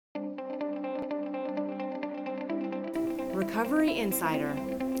Recovery Insider.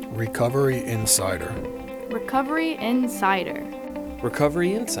 Recovery Insider. Recovery Insider.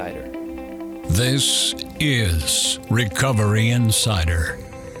 Recovery Insider. This is Recovery Insider.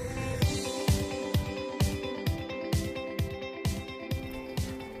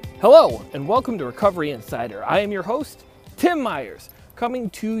 Hello, and welcome to Recovery Insider. I am your host, Tim Myers, coming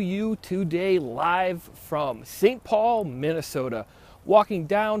to you today live from St. Paul, Minnesota, walking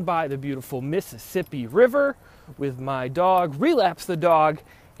down by the beautiful Mississippi River with my dog, Relapse the dog,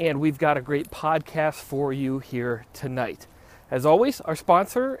 and we've got a great podcast for you here tonight. As always, our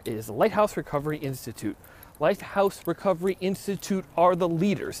sponsor is Lighthouse Recovery Institute. Lighthouse Recovery Institute are the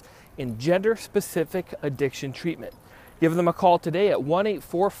leaders in gender-specific addiction treatment. Give them a call today at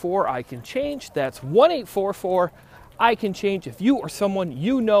 1-844-I-CAN-CHANGE. That's 1-844-I-CAN-CHANGE if you or someone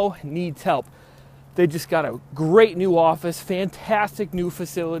you know needs help. They just got a great new office, fantastic new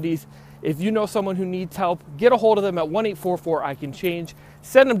facilities. If you know someone who needs help, get a hold of them at 1-844-I-CAN-CHANGE.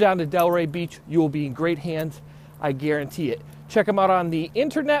 Send them down to Delray Beach. You will be in great hands. I guarantee it. Check them out on the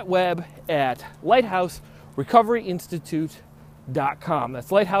internet web at lighthouserecoveryinstitute.com. That's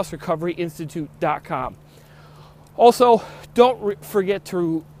lighthouserecoveryinstitute.com. Also, don't forget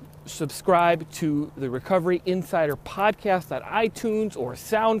to subscribe to the Recovery Insider podcast on iTunes or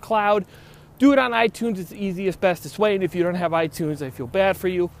SoundCloud. Do it on iTunes. It's the easiest, bestest way. And if you don't have iTunes, I feel bad for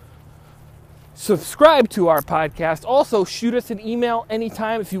you. Subscribe to our podcast. Also, shoot us an email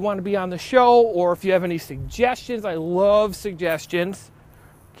anytime if you want to be on the show or if you have any suggestions. I love suggestions.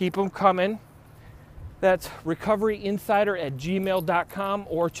 Keep them coming. That's recoveryinsider@gmail.com,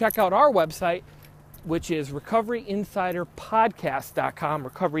 or check out our website, which is recoveryinsiderpodcast.com,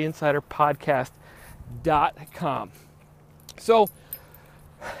 recoveryinsiderpodcast.com. So,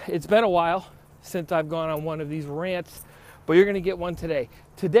 it's been a while since I've gone on one of these rants, but you're going to get one today.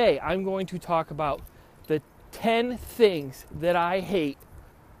 Today, I'm going to talk about the 10 things that I hate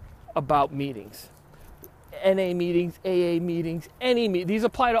about meetings. NA meetings, AA meetings, any meeting. These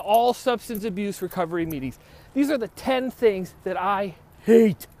apply to all substance abuse recovery meetings. These are the 10 things that I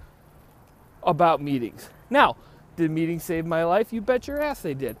hate about meetings. Now, did meetings save my life? You bet your ass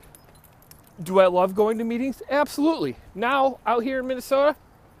they did. Do I love going to meetings? Absolutely. Now, out here in Minnesota,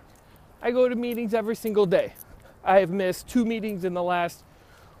 I go to meetings every single day. I have missed 2 meetings in the last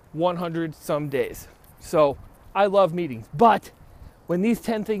 100 some days. So I love meetings. But when these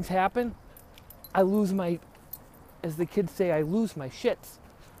 10 things happen, I lose my, as the kids say, I lose my shits.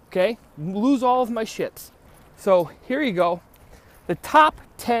 Okay? Lose all of my shits. So here you go. The top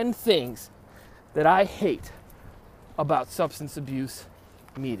 10 things that I hate about substance abuse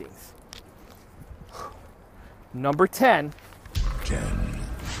meetings. Number 10.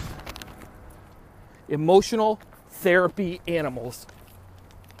 Emotional therapy animals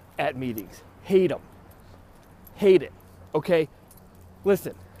at meetings. Hate them. Hate it. Okay?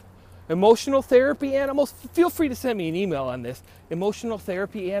 Listen. Emotional therapy animals, feel free to send me an email on this. Emotional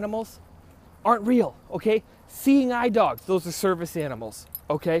therapy animals aren't real, okay? Seeing eye dogs, those are service animals,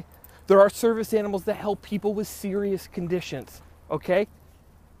 okay? There are service animals that help people with serious conditions, okay?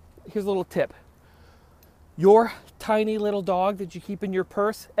 Here's a little tip. Your tiny little dog that you keep in your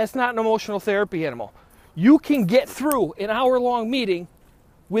purse, that's not an emotional therapy animal. You can get through an hour-long meeting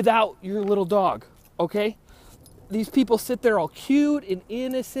without your little dog, okay? These people sit there all cute and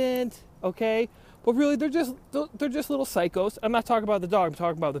innocent, okay? But really, they're just little psychos. I'm not talking about the dog, I'm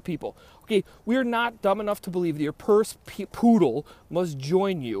talking about the people. Okay, we're not dumb enough to believe that your purse poodle must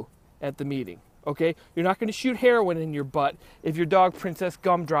join you at the meeting, okay? You're not going to shoot heroin in your butt if your dog Princess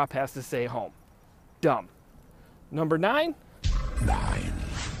Gumdrop has to stay home. Dumb. Number 9.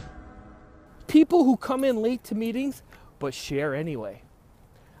 People who come in late to meetings but share anyway.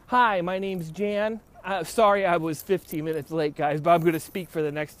 Hi, my name's Jan. Sorry I was 15 minutes late, guys, but I'm going to speak for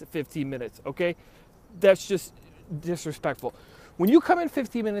the next 15 minutes, okay? That's just disrespectful. When you come in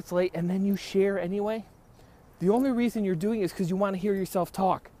 15 minutes late and then you share anyway, the only reason you're doing it is because you want to hear yourself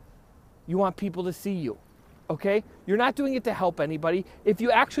talk. You want people to see you, okay? You're not doing it to help anybody. If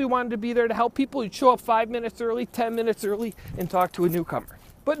you actually wanted to be there to help people, you'd show up 5 minutes early, 10 minutes early, and talk to a newcomer.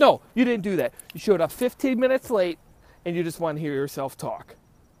 But no, you didn't do that. You showed up 15 minutes late, and you just want to hear yourself talk.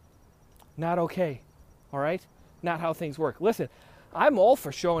 Not okay, all right? Not how things work. Listen, I'm all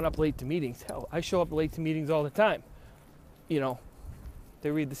for showing up late to meetings. Hell, I show up late to meetings all the time. You know, they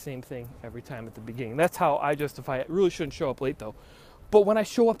read the same thing every time at the beginning. That's how I justify it. I really shouldn't show up late, though. But when I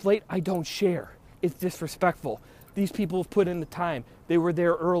show up late, I don't share. It's disrespectful. These people have put in the time. They were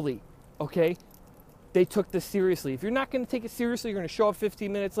there early, okay? They took this seriously. If you're not going to take it seriously, you're going to show up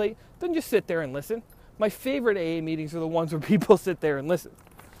 15 minutes late, then just sit there and listen. My favorite AA meetings are the ones where people sit there and listen.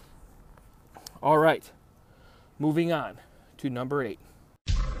 All right, moving on. to number 8.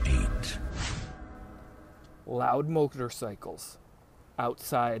 8. Loud motorcycles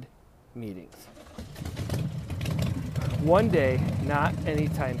outside meetings. One day, not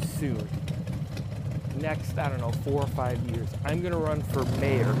anytime soon, next, 4 or 5 years, I'm going to run for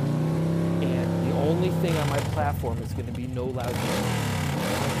mayor, and the only thing on my platform is going to be no loud music.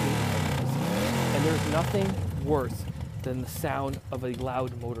 And there's nothing worse than the sound of a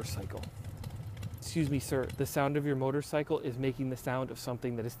loud motorcycle. Excuse me, sir, the sound of your motorcycle is making the sound of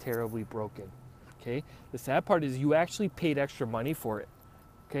something that is terribly broken. Okay? The sad part is you actually paid extra money for it.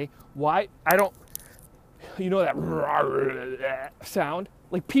 Okay? Why? You know that sound?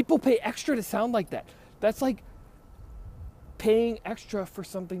 Like, people pay extra to sound like that. That's like paying extra for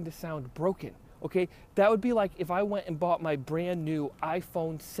something to sound broken. Okay? That would be like if I went and bought my brand new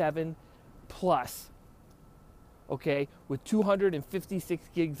iPhone 7 Plus, okay, with 256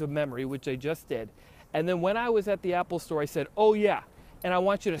 gigs of memory, which I just did. And then when I was at the Apple store, I said, oh yeah, and I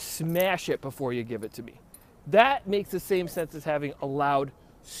want you to smash it before you give it to me. That makes the same sense as having a loud,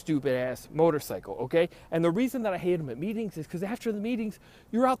 stupid ass motorcycle, okay? And the reason that I hate them at meetings is because after the meetings,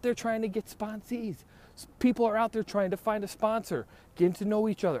 you're out there trying to get sponsees. People are out there trying to find a sponsor, getting to know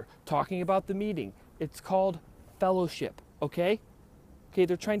each other, talking about the meeting. It's called fellowship, okay? Okay,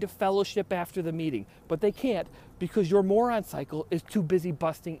 they're trying to fellowship after the meeting, but they can't because your moron cycle is too busy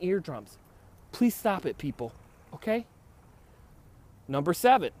busting eardrums. Please stop it, people, okay? Number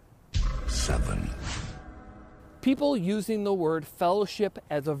 7. 7. People using the word fellowship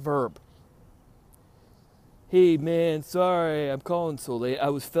as a verb. Hey man, sorry I'm calling so late. I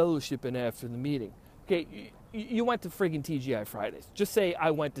was fellowshipping after the meeting. Okay, you went to friggin' TGI Fridays. Just say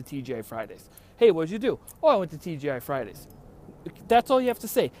I went to TGI Fridays. Hey, what'd you do? Oh, I went to TGI Fridays. That's all you have to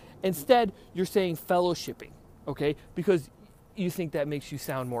say. Instead, you're saying fellowshipping, okay? Because you think that makes you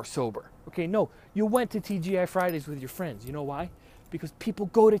sound more sober. Okay, no, you went to TGI Fridays with your friends. You know why? Because people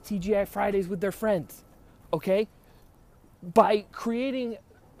go to TGI Fridays with their friends, okay? By creating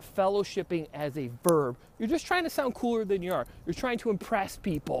fellowshipping as a verb, you're just trying to sound cooler than you are. You're trying to impress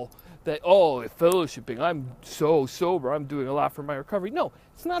people that, oh, fellowshipping, I'm so sober, I'm doing a lot for my recovery. No,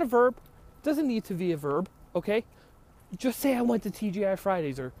 it's not a verb. It doesn't need to be a verb, okay? Just say I went to TGI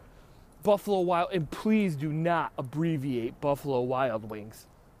Fridays or Buffalo Wild, and please do not abbreviate Buffalo Wild Wings,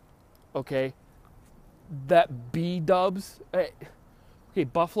 okay? That B-dubs, okay,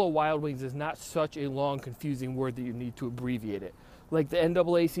 Buffalo Wild Wings is not such a long, confusing word that you need to abbreviate it. Like the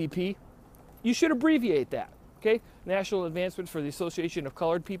NAACP, you should abbreviate that, okay? National Advancement for the Association of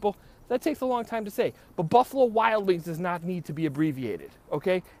Colored People, that takes a long time to say. But Buffalo Wild Wings does not need to be abbreviated,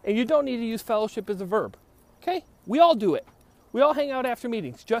 okay? And you don't need to use fellowship as a verb, okay? We all do it. We all hang out after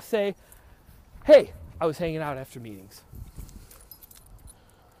meetings. Just say, hey, I was hanging out after meetings.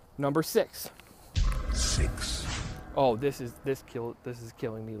 Number 6. 6. Oh, this is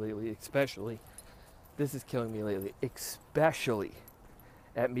killing me lately, especially. This is killing me lately, especially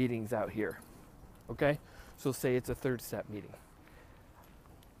at meetings out here. Okay? So say it's a third step meeting.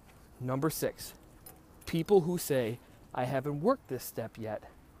 Number 6. People who say, I haven't worked this step yet,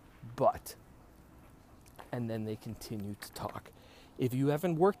 but. And then they continue to talk. If you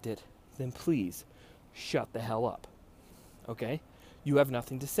haven't worked it, then please shut the hell up. Okay? You have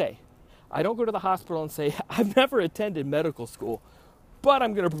nothing to say. I don't go to the hospital and say, I've never attended medical school, but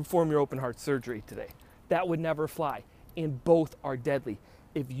I'm going to perform your open heart surgery today. That would never fly. And both are deadly.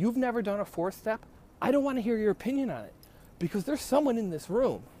 If you've never done a 4th step, I don't want to hear your opinion on it. Because there's someone in this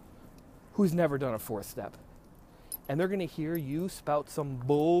room who's never done a 4th step. And they're going to hear you spout some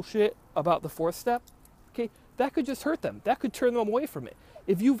bullshit about the 4th step. Okay, that could just hurt them. That could turn them away from it.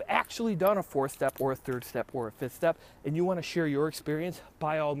 If you've actually done a 4th step or a 3rd step or a 5th step and you want to share your experience,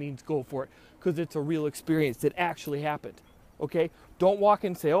 by all means go for it, because it's a real experience that actually happened. Okay? Don't walk in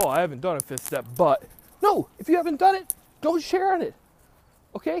and say, oh, I haven't done a 5th step, but. No, if you haven't done it, don't share on it.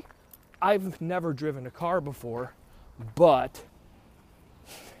 Okay? I've never driven a car before, but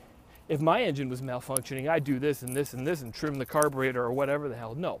if my engine was malfunctioning, I'd do this and this and this and trim the carburetor or whatever the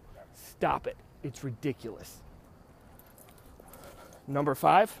hell. No, stop it. It's ridiculous. Number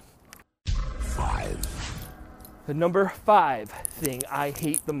 5. 5. The number 5 thing I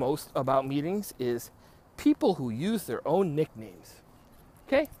hate the most about meetings is people who use their own nicknames.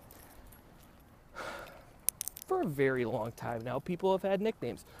 Okay? For a very long time now, people have had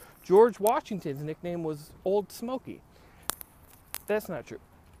nicknames. George Washington's nickname was Old Smoky. That's not true.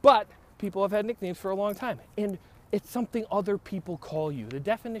 But people have had nicknames for a long time. And it's something other people call you. The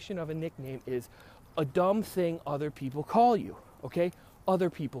definition of a nickname is a dumb thing other people call you. Okay? Other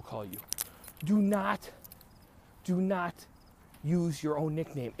people call you. Do not use your own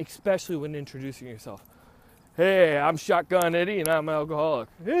nickname, especially when introducing yourself. Hey, I'm Shotgun Eddie and I'm an alcoholic.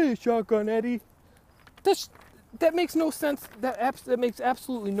 Hey, Shotgun Eddie. That makes no sense. That makes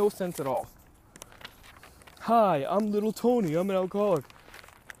absolutely no sense at all. Hi, I'm Little Tony. I'm an alcoholic.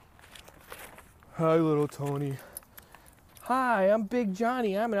 Hi, Little Tony. Hi, I'm Big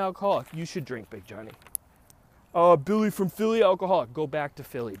Johnny. I'm an alcoholic. You should drink, Big Johnny. Billy from Philly, alcoholic. Go back to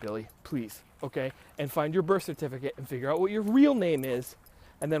Philly, Billy, please, okay? And find your birth certificate and figure out what your real name is,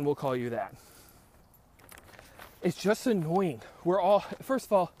 and then we'll call you that. It's just annoying. We're all, first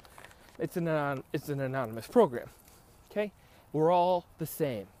of all, it's an anonymous program, okay? We're all the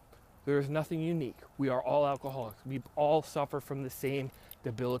same. There is nothing unique. We are all alcoholics. We all suffer from the same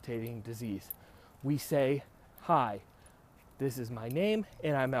debilitating disease. We say, hi, this is my name,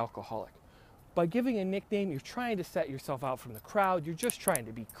 and I'm alcoholic. By giving a nickname, you're trying to set yourself out from the crowd. You're just trying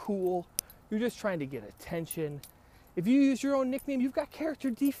to be cool. You're just trying to get attention. If you use your own nickname, you've got character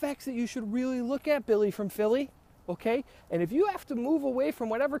defects that you should really look at, Billy from Philly, okay? And if you have to move away from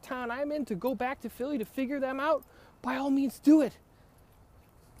whatever town I'm in to go back to Philly to figure them out, by all means do it.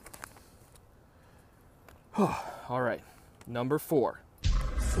 All right, number 4.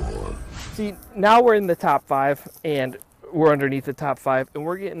 4, See, now we're in the top 5, and we're underneath the top 5, and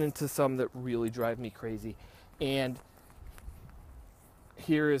we're getting into some that really drive me crazy. And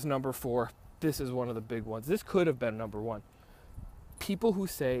here is number 4. This is one of the big ones. This could have been number 1. People who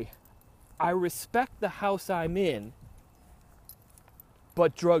say, I respect the house I'm in,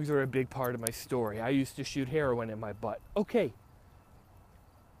 but drugs are a big part of my story. I used to shoot heroin in my butt. Okay.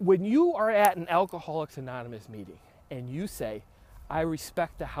 When you are at an Alcoholics Anonymous meeting and you say, I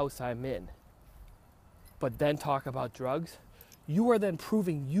respect the house I'm in, but then talk about drugs, you are then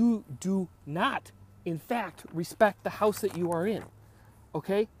proving you do not, in fact, respect the house that you are in,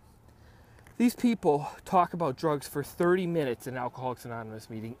 okay? These people talk about drugs for 30 minutes in Alcoholics Anonymous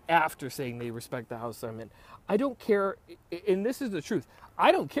meeting after saying they respect the house I'm in. I don't care, and this is the truth,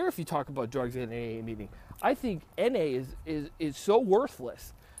 I don't care if you talk about drugs in an AA meeting. I think NA is so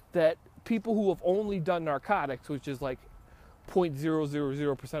worthless that people who have only done narcotics, which is like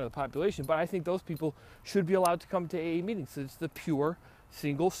 0.000% of the population, but I think those people should be allowed to come to AA meetings. It's the pure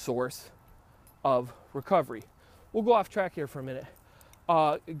single source of recovery. We'll go off track here for a minute.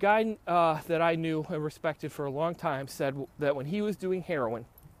 A guy that I knew and respected for a long time said that when he was doing heroin,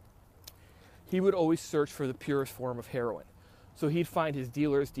 he would always search for the purest form of heroin. So he'd find his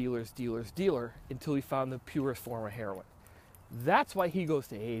dealer until he found the purest form of heroin. That's why he goes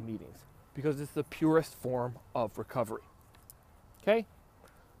to AA meetings, because it's the purest form of recovery. Okay?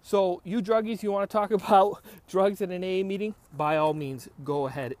 So you druggies, you want to talk about drugs in an AA meeting? By all means, go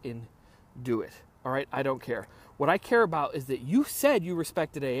ahead and do it. All right? I don't care. What I care about is that you said you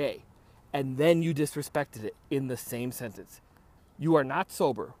respected AA, and then you disrespected it in the same sentence. You are not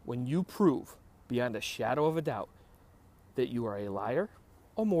sober when you prove, beyond a shadow of a doubt, that you are a liar,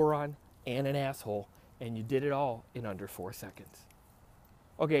 a moron, and an asshole, and you did it all in under 4 seconds.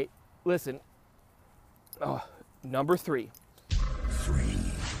 Okay, listen. Number 3. 3,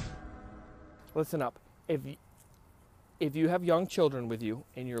 Listen up. If you have young children with you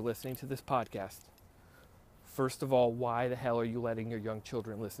and you're listening to this podcast, first of all, why the hell are you letting your young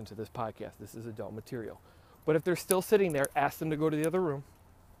children listen to this podcast? This is adult material. But if they're still sitting there, ask them to go to the other room.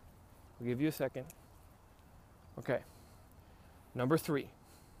 I'll give you a second. Okay. Number 3.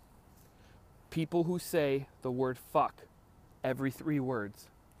 People who say the word fuck every 3 words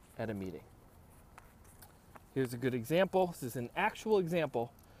at a meeting. Here's a good example. This is an actual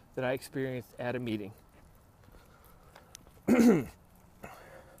example that I experienced at a meeting.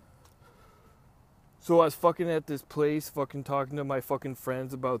 So I was fucking at this place, fucking talking to my fucking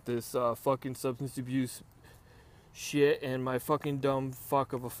friends about this fucking substance abuse shit, and my fucking dumb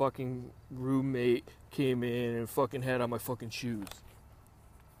fuck of a fucking roommate came in and fucking had on my fucking shoes.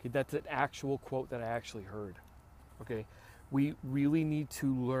 Okay, that's an actual quote that I actually heard. Okay, we really need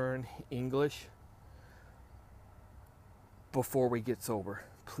to learn English before we get sober.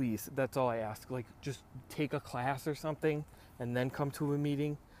 Please, that's all I ask. Like, just take a class or something and then come to a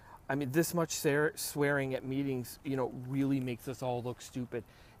meeting. I mean, this much swearing at meetings, really makes us all look stupid.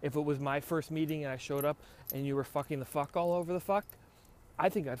 If it was my first meeting and I showed up and you were fucking the fuck all over the fuck, I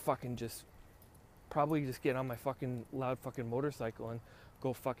think I'd fucking probably just get on my fucking loud fucking motorcycle and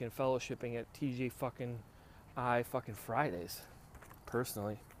go fucking fellowshipping at TJ fucking Fridays,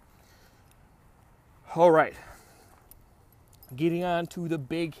 personally. All right. Getting on to the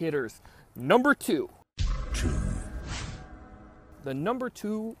big hitters. Number 2. 2, The number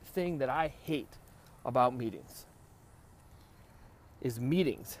 2 thing that I hate about meetings is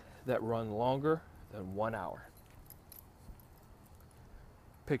meetings that run longer than 1 hour.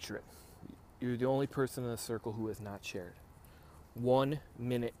 Picture it. You're the only person in the circle who has not shared. 1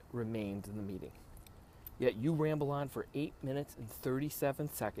 minute remains in the meeting. Yet you ramble on for 8 minutes and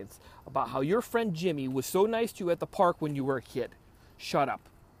 37 seconds about how your friend Jimmy was so nice to you at the park when you were a kid. Shut up.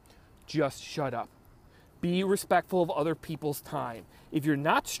 Just shut up. Be respectful of other people's time. If you're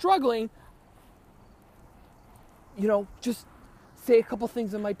not struggling, just say a couple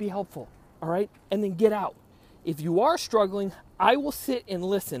things that might be helpful, all right? And then get out. If you are struggling, I will sit and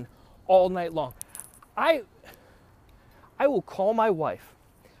listen all night long. I will call my wife.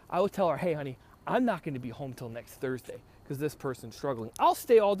 I will tell her, hey, honey, I'm not going to be home till next Thursday because this person's struggling. I'll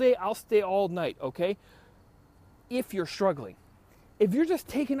stay all day. I'll stay all night, okay? If you're struggling. If you're just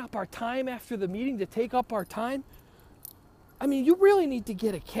taking up our time after the meeting to take up our time, you really need to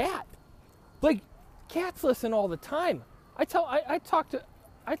get a cat. Like, cats listen all the time. I talk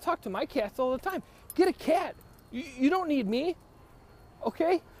to my cats all the time. Get a cat. You don't need me,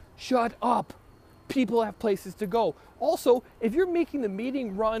 okay? Shut up. People have places to go. Also, if you're making the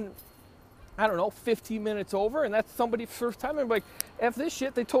meeting run, 15 minutes over, and that's somebody's first time, I'm like, F this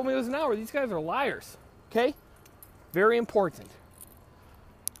shit, they told me it was an hour. These guys are liars, okay? Very important.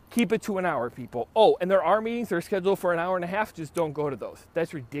 Keep it to an hour, people. Oh, and there are meetings that are scheduled for an hour and a half. Just don't go to those.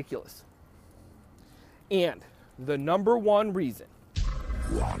 That's ridiculous. And the number one reason.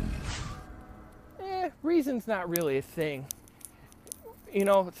 Reason's not really a thing.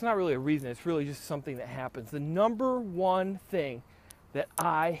 It's not really a reason. It's really just something that happens. The number one thing that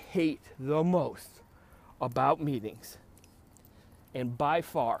I hate the most about meetings, and by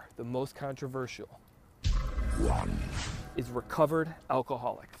far the most controversial, is recovered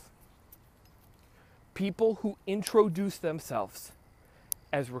alcoholics. People who introduce themselves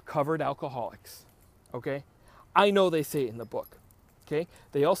as recovered alcoholics, okay? I know they say it in the book, okay?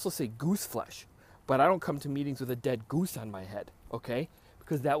 They also say goose flesh, but I don't come to meetings with a dead goose on my head, okay?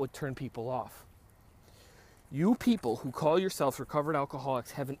 Because that would turn people off. You people who call yourselves recovered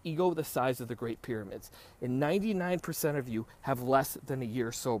alcoholics have an ego the size of the Great Pyramids, and 99% of you have less than a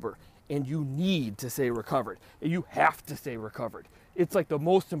year sober, and you need to say recovered. You have to say recovered. It's like the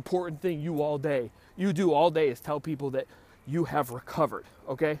most important thing you do all day is tell people that you have recovered,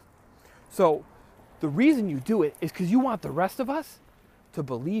 okay? So the reason you do it is because you want the rest of us to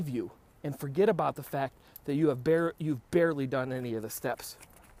believe you and forget about the fact that you've barely done any of the steps.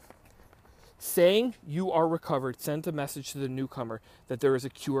 Saying you are recovered sends a message to the newcomer that there is a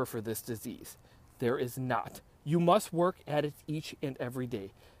cure for this disease. There is not. You must work at it each and every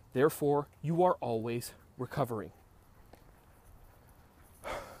day. Therefore, you are always recovering.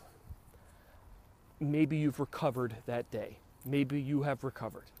 Maybe you've recovered that day. Maybe you have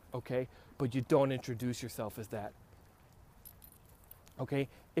recovered, okay? But you don't introduce yourself as that. Okay?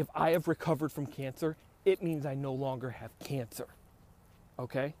 If I have recovered from cancer, it means I no longer have cancer.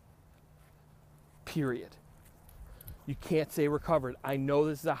 Okay? Period. You can't say recovered. I know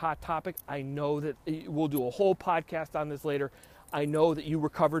this is a hot topic. I know that we'll do a whole podcast on this later. I know that you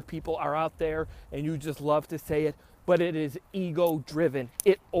recovered people are out there and you just love to say it, but it is ego driven.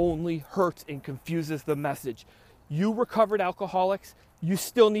 It only hurts and confuses the message. You recovered alcoholics, you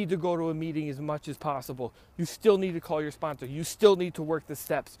still need to go to a meeting as much as possible. You still need to call your sponsor. You still need to work the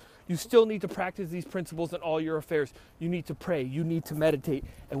steps. You still need to practice these principles in all your affairs. You need to pray. You need to meditate.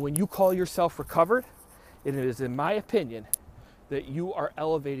 And when you call yourself recovered, it is, in my opinion, that you are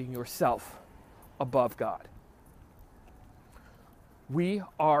elevating yourself above God. We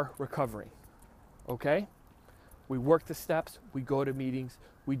are recovering, okay? We work the steps. We go to meetings.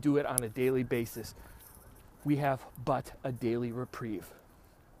 We do it on a daily basis. We have but a daily reprieve.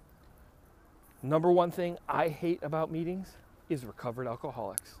 Number one thing I hate about meetings is recovered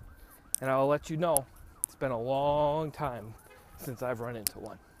alcoholics. And I'll let you know, it's been a long time since I've run into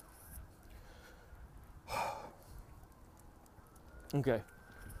one. Okay,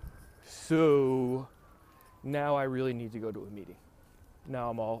 so now I really need to go to a meeting.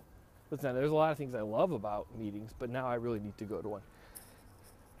 Listen, there's a lot of things I love about meetings, but now I really need to go to one.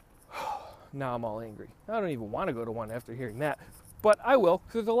 Now I'm all angry. I don't even want to go to one after hearing that, but I will,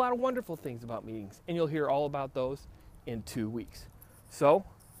 because there's a lot of wonderful things about meetings, and you'll hear all about those in 2 weeks. So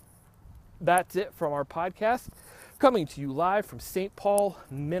that's it from our podcast, coming to you live from St. Paul,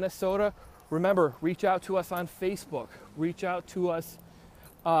 Minnesota. Remember, reach out to us on Facebook. Reach out to us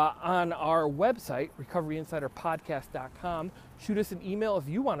on our website, recoveryinsiderpodcast.com. Shoot us an email if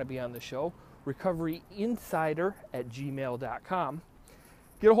you want to be on the show, recoveryinsider@gmail.com.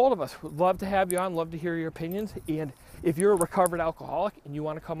 Get a hold of us. We'd love to have you on, love to hear your opinions. And if you're a recovered alcoholic and you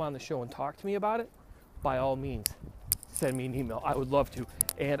want to come on the show and talk to me about it, by all means, send me an email. I would love to.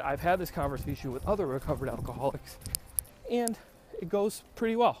 And I've had this conversation with other recovered alcoholics, and it goes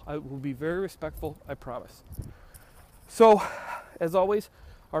pretty well. I will be very respectful, I promise. So, as always,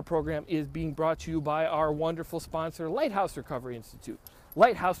 our program is being brought to you by our wonderful sponsor, Lighthouse Recovery Institute.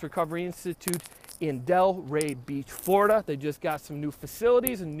 Lighthouse Recovery Institute in Delray Beach, Florida. They just got some new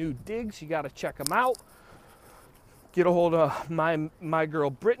facilities and new digs. You got to check them out. Get a hold of my girl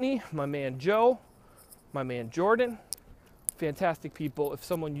Brittany, my man Joe, my man Jordan. Fantastic people. If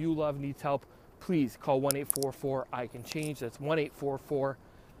someone you love needs help, please call 1-844-I-CAN-CHANGE. That's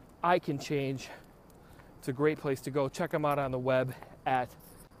 1-844-I-CAN-CHANGE. It's a great place to go. Check them out on the web at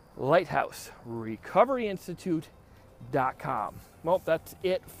lighthouserecoveryinstitute.com. Well, that's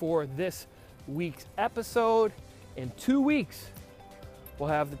it for this week's episode. In 2 weeks, we'll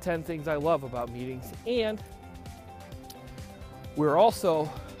have the 10 things I love about meetings, and we're also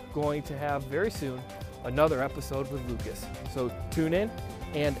going to have very soon another episode with Lucas. So tune in,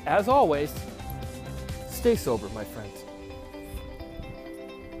 and as always, stay sober, my friends.